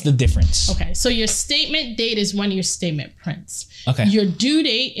 Okay, what's the difference? Okay, so your statement date is when your statement prints. Okay. Your due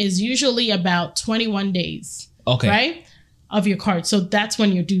date is usually about 21 days. Okay. Right? Of your card. So that's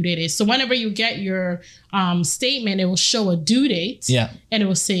when your due date is. So whenever you get your statement, it will show a due date. Yeah. And it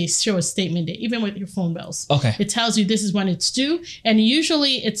will show a statement date, even with your phone bills. Okay. It tells you this is when it's due. And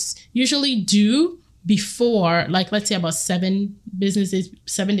it's usually due before, like, let's say about 7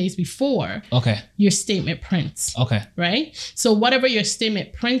 days before your statement prints. Okay. Right? So whatever your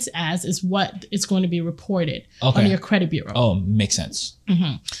statement prints as is what is going to be reported on your credit bureau. Oh, makes sense.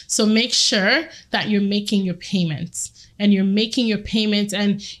 So make sure that you're making your payments and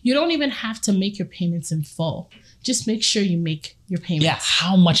you don't even have to make your payments in full. Just make sure you make your payments. Yeah.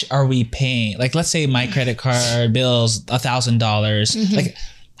 How much are we paying? Like, let's say my credit card bill's $1,000. Like,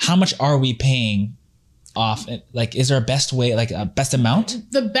 how much are we paying off? Like, is there a best way, like a best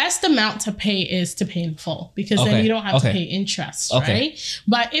amount? The best amount to pay is to pay in full, because then you don't have to pay interest, right?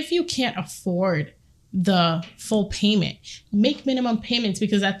 But if you can't afford the full payment, make minimum payments,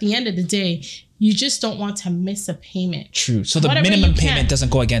 because at the end of the day, you just don't want to miss a payment. True. So the Whatever minimum you can. payment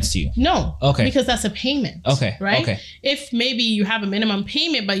doesn't go against you. No. Okay. Because that's a payment. Okay. Right? Okay. If maybe you have a minimum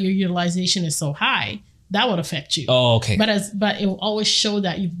payment, but your utilization is so high, that would affect you. Oh, okay. But it will always show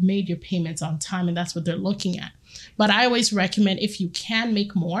that you've made your payments on time, and that's what they're looking at. But I always recommend, if you can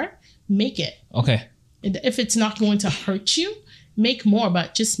make more, make it. Okay. If it's not going to hurt you, make more,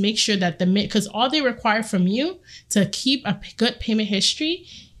 but just make sure that because all they require from you to keep a good payment history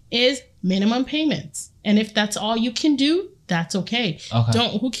is minimum payments. And if that's all you can do, that's okay.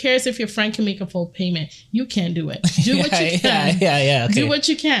 Who cares if your friend can make a full payment? You can do it. Do what you can. Yeah. Okay. Do what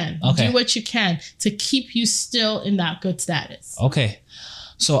you can. Okay. Do what you can to keep you still in that good status. Okay.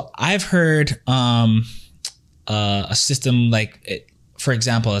 So I've heard a system like for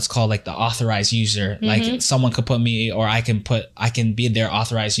example, it's called like the authorized user. Like someone could put me, or I can be their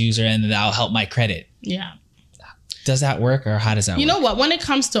authorized user, and that'll help my credit. Yeah. Does that work, or how does that work? You know what? When it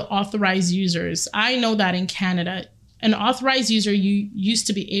comes to authorized users, I know that in Canada, an authorized user, you used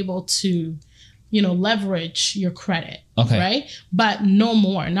to be able to, leverage your credit. Okay. Right? But no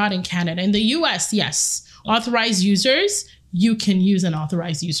more, not in Canada. In the US, yes. Authorized users, you can use an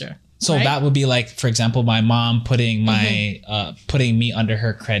authorized user. So right? that would be like, for example, my mom putting putting me under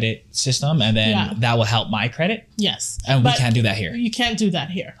her credit system, and then that will help my credit. Yes. And we can't do that here. You can't do that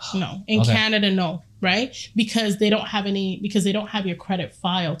here. No. In Canada, no. Right? Because they don't have your credit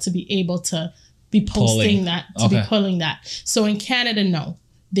file to be able to be posting that, to be pulling that. So in Canada, no.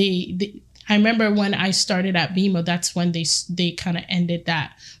 I remember when I started at BMO, that's when they kind of ended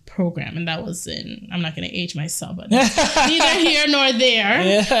that program, and that was in, I'm not going to age myself, but neither here nor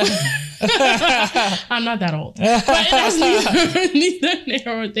there. I'm not that old, but that's neither here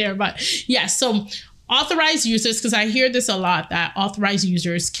nor there. But yeah, so authorized users, because I hear this a lot, that authorized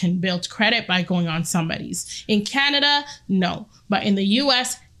users can build credit by going on somebody's. In Canada, no, but in the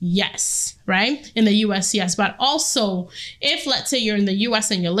US, yes, right? In the US, yes. But also, if let's say you're in the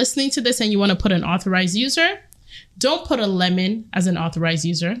US and you're listening to this and you want to put an authorized user, don't put a lemon as an authorized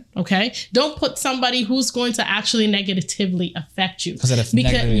user, okay? Don't put somebody who's going to actually negatively affect you. Because it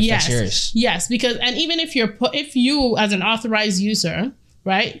negatively affects yours. Yes, because, and even if you as an authorized user,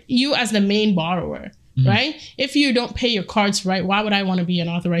 right? You as the main borrower, right? If you don't pay your cards right, why would I want to be an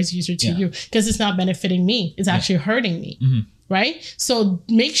authorized user to you? Because it's not benefiting me. It's actually hurting me. Right? So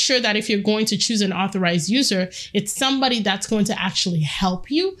make sure that if you're going to choose an authorized user, it's somebody that's going to actually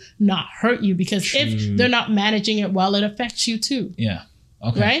help you, not hurt you. Because if they're not managing it well, it affects you too. Yeah.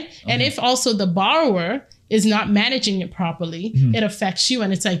 Okay. Right? Okay. And if also the borrower is not managing it properly, it affects you.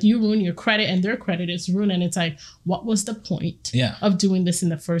 And it's like you ruin your credit and their credit is ruined. And it's like, what was the point of doing this in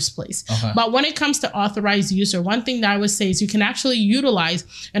the first place? But when it comes to authorized user, one thing that I would say is you can actually utilize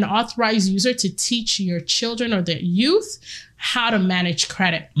an authorized user to teach your children or their youth how to manage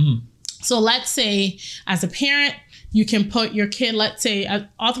credit. So let's say as a parent, you can put your kid, let's say an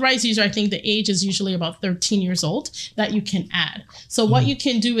authorized user, I think the age is usually about 13 years old that you can add. So what you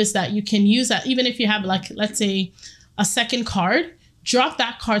can do is that you can use that, even if you have like, let's say a second card, drop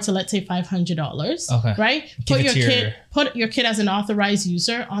that card to, let's say $500, right? Put your kid as an authorized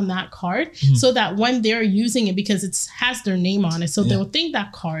user on that card so that when they're using it, because it has their name on it, so they'll think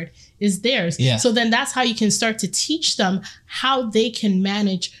that card is theirs. So then that's how you can start to teach them how they can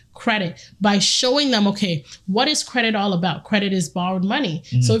manage credit by showing them, okay, what is credit all about? Credit is borrowed money.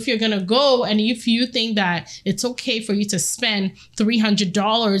 So if you're going to go and if you think that it's okay for you to spend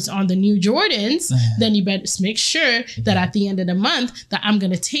 $300 on the new Jordans, then you better make sure that at the end of the month that I'm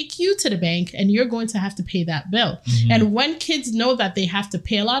going to take you to the bank and you're going to have to pay that bill. And when kids know that they have to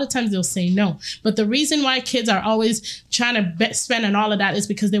pay, a lot of times they'll say no. But the reason why kids are always trying to spend on all of that is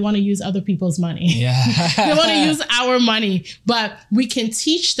because they want to use other people's money. They want to use our money, but we can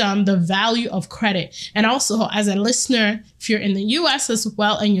teach them the value of credit. And also as a listener, if you're in the US as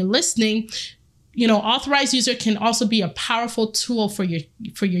well and you're listening, you know, authorized user can also be a powerful tool for your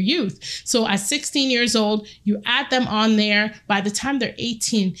youth. So at 16 years old, you add them on there. By the time they're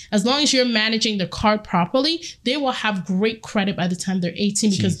 18, as long as you're managing the card properly, they will have great credit by the time they're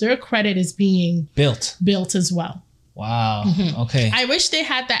 18 because their credit is being built as well. Wow. Okay. I wish they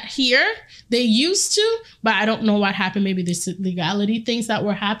had that here. They used to, but I don't know what happened. Maybe there's legality things that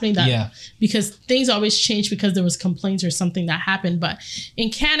were happening because things always change because there was complaints or something that happened. But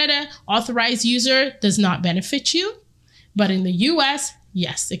in Canada, authorized user does not benefit you. But in the US,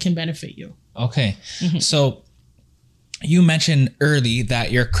 yes, it can benefit you. Okay. So you mentioned early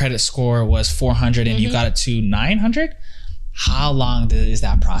that your credit score was 400 and you got it to 900. How long is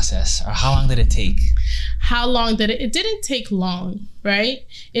that process, or how long did it take? How long did it? It didn't take long, right?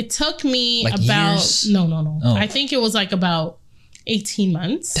 It took me like about years? No. I think it was like about 18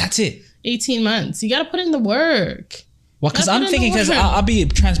 months. That's it. 18 months. You got to put in the work. Well, because I'm thinking, because I'll be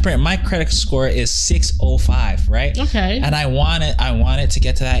transparent. My credit score is 605, right? Okay. And I want it to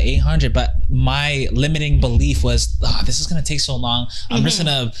get to that 800, but my limiting belief was, this is gonna take so long. I'm just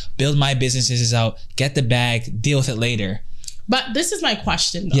gonna build my businesses out, get the bag, deal with it later. But this is my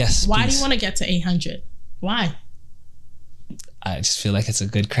question, though. Yes, why please. do you want to get to 800? Why? I just feel like it's a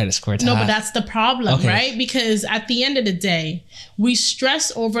good credit score to have. No, but that's the problem, right? Because at the end of the day, we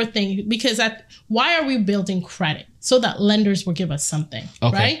stress over things because why are we building credit? So that lenders will give us something,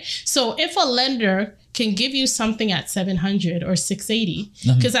 right? So if a lender can give you something at 700 or 680,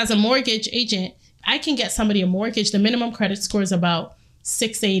 because as a mortgage agent, I can get somebody a mortgage. The minimum credit score is about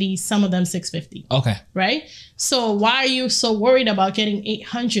 680, some of them 650. Okay. Right? So why are you so worried about getting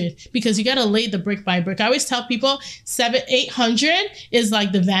 800? Because you got to lay the brick by brick. I always tell people 800 is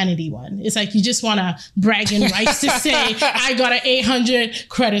like the vanity one. It's like you just want to brag and rights to say, I got an 800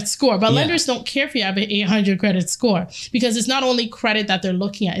 credit score. But lenders don't care if you have an 800 credit score, because it's not only credit that they're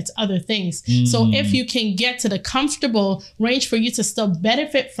looking at, it's other things. So if you can get to the comfortable range for you to still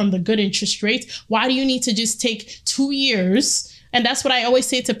benefit from the good interest rates, why do you need to just take 2 years? And that's what I always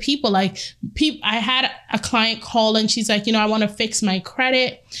say to people. Like, I had a client call and she's like, I want to fix my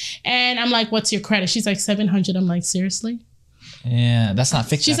credit. And I'm like, what's your credit? She's like, 700. I'm like, seriously? Yeah, that's not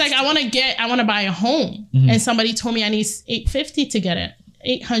fixed. She's like, I want to buy a home. And somebody told me I need 850 to get it.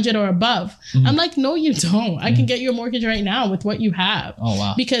 800 or above. I'm like, no, you don't. I can get your mortgage right now with what you have. Oh,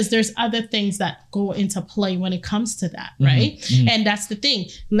 wow. Because there's other things that go into play when it comes to that, right? And that's the thing.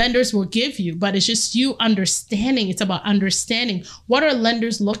 Lenders will give you, but it's just you understanding. It's about understanding what are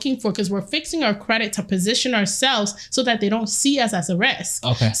lenders looking for, because we're fixing our credit to position ourselves so that they don't see us as a risk.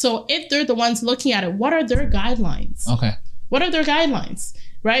 Okay. So if they're the ones looking at it, what are their guidelines? Okay. What are their guidelines,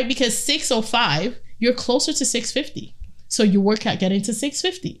 right? Because 605, you're closer to 650. So you work at getting to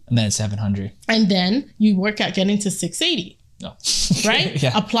 650. And then 700. And then you work at getting to 680. No. Right?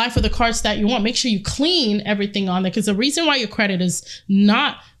 Yeah. Apply for the cards that you want. Make sure you clean everything on there, because the reason why your credit is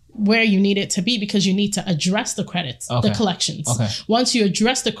not where you need it to be, because you need to address the credits, the collections. Okay. Once you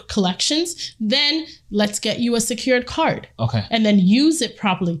address the collections, then let's get you a secured card. Okay. And then use it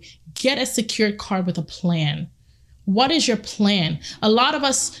properly. Get a secured card with a plan. What is your plan? A lot of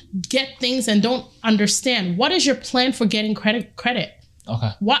us get things and don't understand. What is your plan for getting credit? Okay.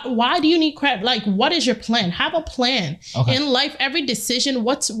 Why do you need credit? Like, what is your plan? Have a plan. Okay. In life, every decision,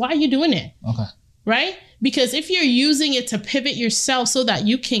 why are you doing it? Okay. Right? Because if you're using it to pivot yourself so that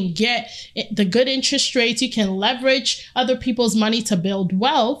you can get the good interest rates, you can leverage other people's money to build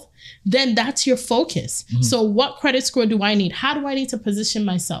wealth, then that's your focus. So what credit score do I need? How do I need to position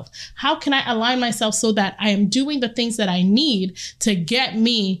myself? How can I align myself so that I am doing the things that I need to get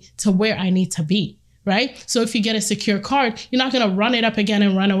me to where I need to be? Right? So if you get a secure card, you're not going to run it up again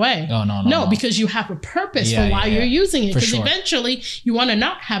and run away. No, because you have a purpose for why you're using it. Because eventually you want to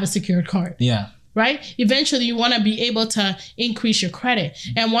not have a secured card. Yeah. Right? Eventually you want to be able to increase your credit.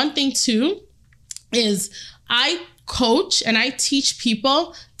 And one thing too is I coach and I teach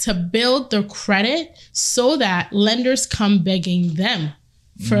people to build their credit so that lenders come begging them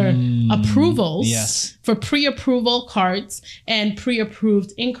for approvals, for pre-approval cards and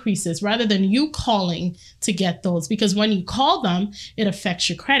pre-approved increases, rather than you calling to get those. Because when you call them, it affects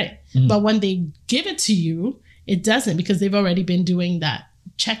your credit. But when they give it to you, it doesn't, because they've already been doing that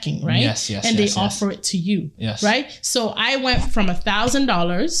checking, right? And they offer it to you, right? So I went from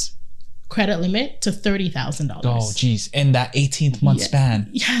 $1,000 credit limit to $30,000. Oh, geez. In that 18th month span.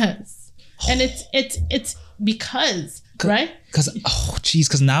 Yes. And it's because, right?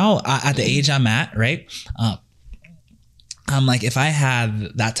 Because now at the age I'm at, right? I'm like, if I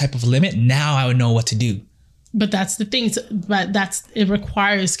had that type of limit, now I would know what to do. But that's the thing. But it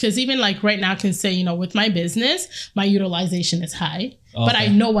requires, because even like right now I can say, with my business, my utilization is high, but I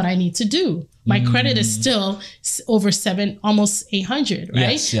know what I need to do. My credit is still over almost 800,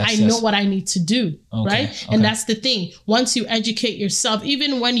 right? I know what I need to do, right? And that's the thing. Once you educate yourself,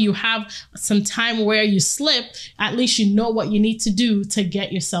 even when you have some time where you slip, at least you know what you need to do to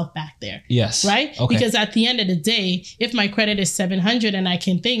get yourself back there. Yes. Right? Because at the end of the day, if my credit is 700 and I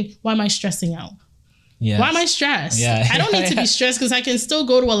can think, why am I stressing out? Yes. Why am I stressed? I don't need to be stressed, because I can still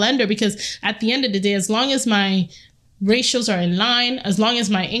go to a lender, because at the end of the day, as long as my ratios are in line, as long as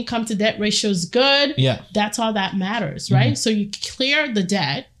my income to debt ratio is good, that's all that matters, right? So you clear the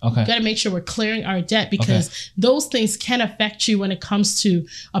debt. You got to make sure we're clearing our debt, because those things can affect you when it comes to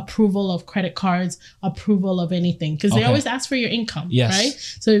approval of credit cards, approval of anything, because they always ask for your income, right?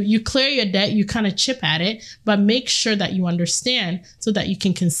 So you clear your debt, you kind of chip at it, but make sure that you understand so that you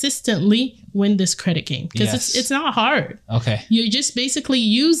can consistently win this credit game, because it's not hard. You're just basically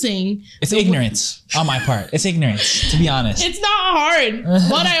using... It's ignorance on my part. It's ignorance, to be honest. It's not hard.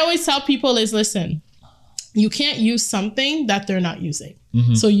 What I always tell people is, listen, you can't use something that they're not using.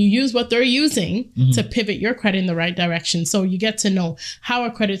 So you use what they're using to pivot your credit in the right direction. So you get to know how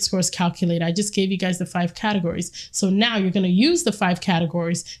a credit score is calculated. I just gave you guys the 5 categories. So now you're going to use the 5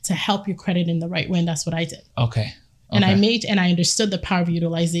 categories to help your credit in the right way. And that's what I did. And I understood the power of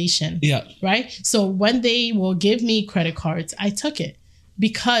utilization. Right? So when they will give me credit cards, I took it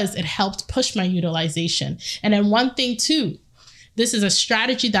because it helped push my utilization. And then one thing too, this is a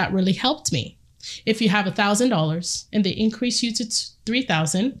strategy that really helped me. If you have $1,000 and they increase you to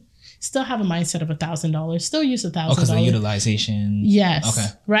 $3,000, still have a mindset of $1,000, still use $1,000. Because of utilization. Yes. Okay.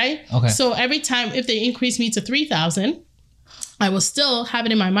 Right? Okay. So every time, if they increase me to $3,000, I will still have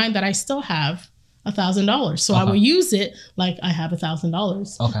it in my mind that I still have $1,000. So I will use it like I have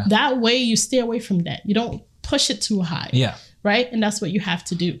 $1,000. Okay. That way you stay away from debt. You don't push it too high. Yeah. Right? And that's what you have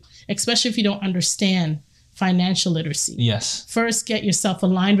to do, especially if you don't understand financial literacy. Yes. First, get yourself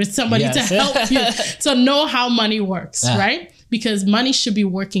aligned with somebody to help you to know how money works, right? Because money should be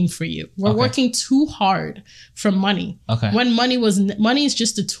working for you. We're working too hard for money. Okay. When money is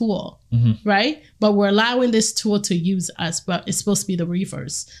just a tool, right? But we're allowing this tool to use us, but it's supposed to be the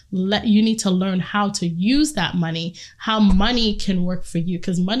reverse. You need to learn how to use that money, how money can work for you,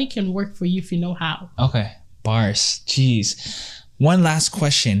 because money can work for you if you know how. Okay. Bars. Jeez. One last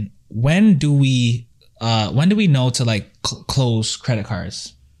question. When do we know to like close credit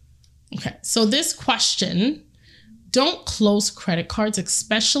cards? Okay. So this question, don't close credit cards,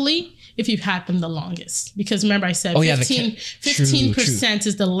 especially if you've had them the longest. Because remember I said 15%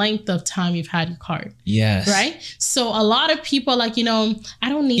 is the length of time you've had your card. Yes. Right? So a lot of people like, I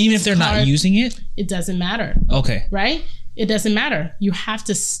don't need even if they're not using it? It doesn't matter. Okay. Right? It doesn't matter. You have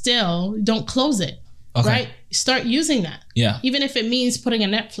to don't close it. Okay. Right? Start using that. Yeah. Even if it means putting a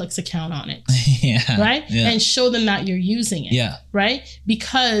Netflix account on it. Yeah. Right? Yeah. And show them that you're using it. Yeah. Right?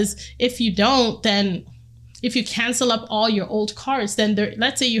 Because if you don't, then if you cancel up all your old cards, then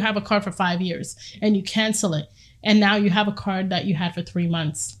let's say you have a card for 5 years and you cancel it. And now you have a card that you had for 3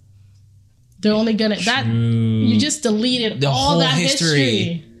 months. They're only gonna you just deleted all that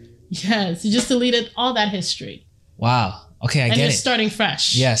history. Yes. You just deleted all that history. Wow. Okay, I get it. And you're starting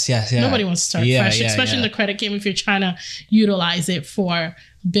fresh. Yes. Nobody wants to start fresh, especially in the credit game if you're trying to utilize it for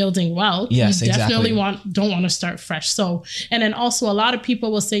building wealth. Yes, you definitely don't want to start fresh. So, and then also a lot of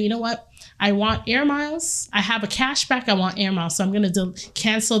people will say, you know what? I want air miles. I have a cashback. I want air miles. So I'm going to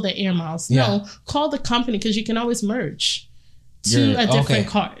cancel the air miles. Yeah. No, call the company because you can always merge to a different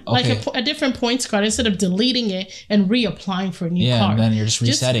card, like a different points card instead of deleting it and reapplying for a new card. Yeah, then you're just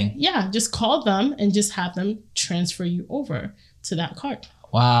resetting. Just call them and just have them transfer you over to that card.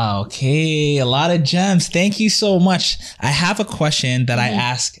 Wow. Okay. A lot of gems. Thank you so much. I have a question that I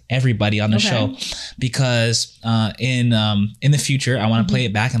ask everybody on the show because in the future, I want to play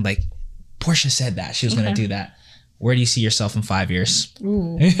it back and like Portia said that she was going to do that. Where do you see yourself in 5 years?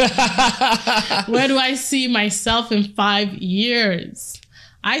 Ooh. Where do I see myself in 5 years?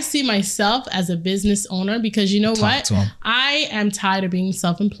 I see myself as a business owner because you know what? I am tired of being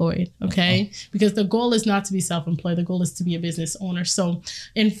self-employed, okay? Because the goal is not to be self-employed. The goal is to be a business owner. So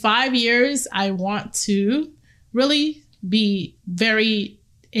in 5 years, I want to really be very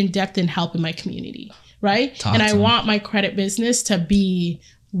in-depth in helping my community, right? And I want my credit business to be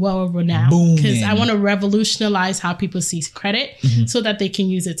well-renowned because I want to revolutionize how people see credit so that they can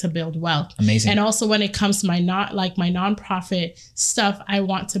use it to build wealth. Amazing. And also when it comes to my nonprofit stuff, I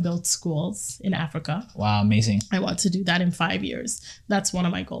want to build schools in Africa. Wow, amazing. I want to do that in 5 years. That's one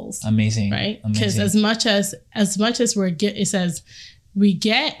of my goals. Amazing. Right? Because as much as it says we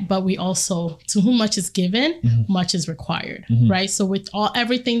get, but we also, to whom much is given, much is required, right? So with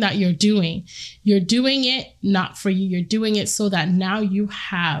everything that you're doing it not for you. You're doing it so that now you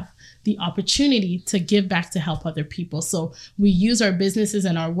have the opportunity to give back to help other people. So we use our businesses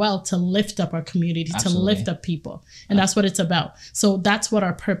and our wealth to lift up our community, to lift up people. And that's what it's about. So that's what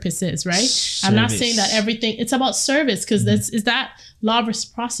our purpose is, right? Service. I'm not saying that everything, it's about service because is that law of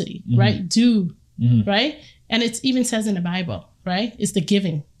reciprocity, right? Right? And it even says in the Bible, right? It's the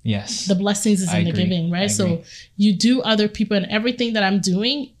giving. Yes. The blessings is in the giving, right? So you do other people, and everything that I'm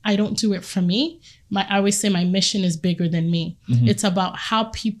doing, I don't do it for me. I always say my mission is bigger than me. It's about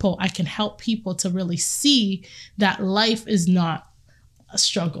how I can help people to really see that life is not a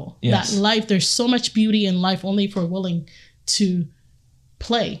struggle. Yes. That life, there's so much beauty in life only if we're willing to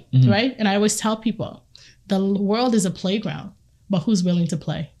play, right? And I always tell people, the world is a playground. But who's willing to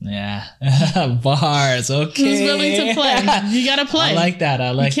play? Yeah. Bars. Okay. Who's willing to play? You got to play. I like that.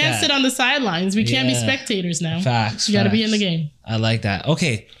 You can't sit on the sidelines. We can't be spectators now. Facts. You got to be in the game. I like that.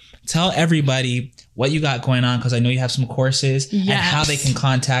 Okay. Tell everybody what you got going on because I know you have some courses and how they can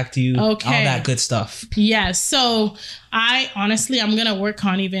contact you. Okay. All that good stuff. Yes. So I'm going to work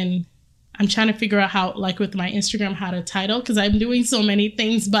on I'm trying to figure out how, like with my Instagram, how to title because I'm doing so many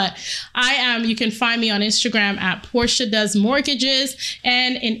things. But you can find me on Instagram at Portia Does Mortgages.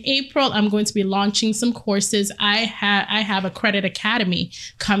 And in April, I'm going to be launching some courses. I have a credit academy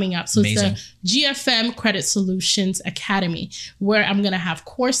coming up. So Amazing. It's the GFM Credit Solutions Academy, where I'm going to have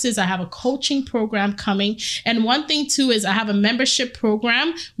courses. I have a coaching program coming. And one thing too is I have a membership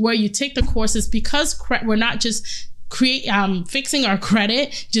program where you take the courses because we're not just fixing our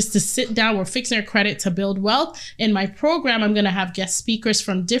credit, just to sit down. We're fixing our credit to build wealth. In my program, I'm going to have guest speakers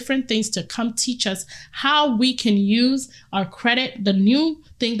from different things to come teach us how we can use our credit, the new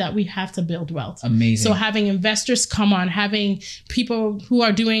thing that we have to build wealth. Amazing. So having investors come on, having people who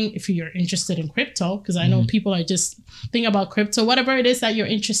are doing, if you're interested in crypto, because I know people are just thinking about crypto, whatever it is that you're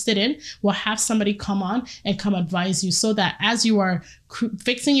interested in, we'll have somebody come on and come advise you, so that as you are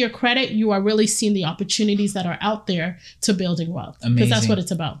fixing your credit, you are really seeing the opportunities that are out there to building wealth. Because that's what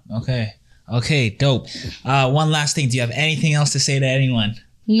it's about. Okay, dope. One last thing. Do you have anything else to say to anyone?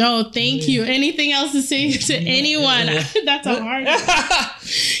 No, thank you. Anything else to say to anyone? That's a hard one.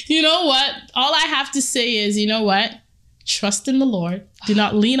 You know what? All I have to say is, you know what? Trust in the Lord. Do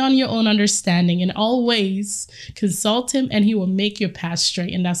not lean on your own understanding. In all ways, consult him and he will make your path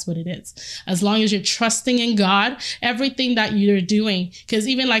straight. And that's what it is. As long as you're trusting in God, everything that you're doing, because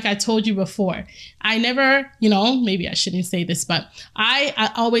even like I told you before, I never, maybe I shouldn't say this, but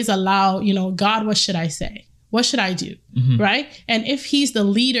I always allow, God, what should I say? What should I do? Right? And if he's the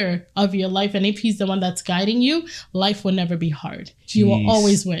leader of your life and if he's the one that's guiding you, life will never be hard. Jeez. You will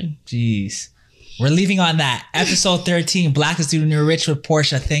always win. Jeez. We're leaving on that. Episode 13, Black is the New Rich with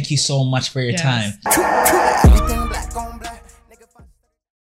Portia. Thank you so much for your time.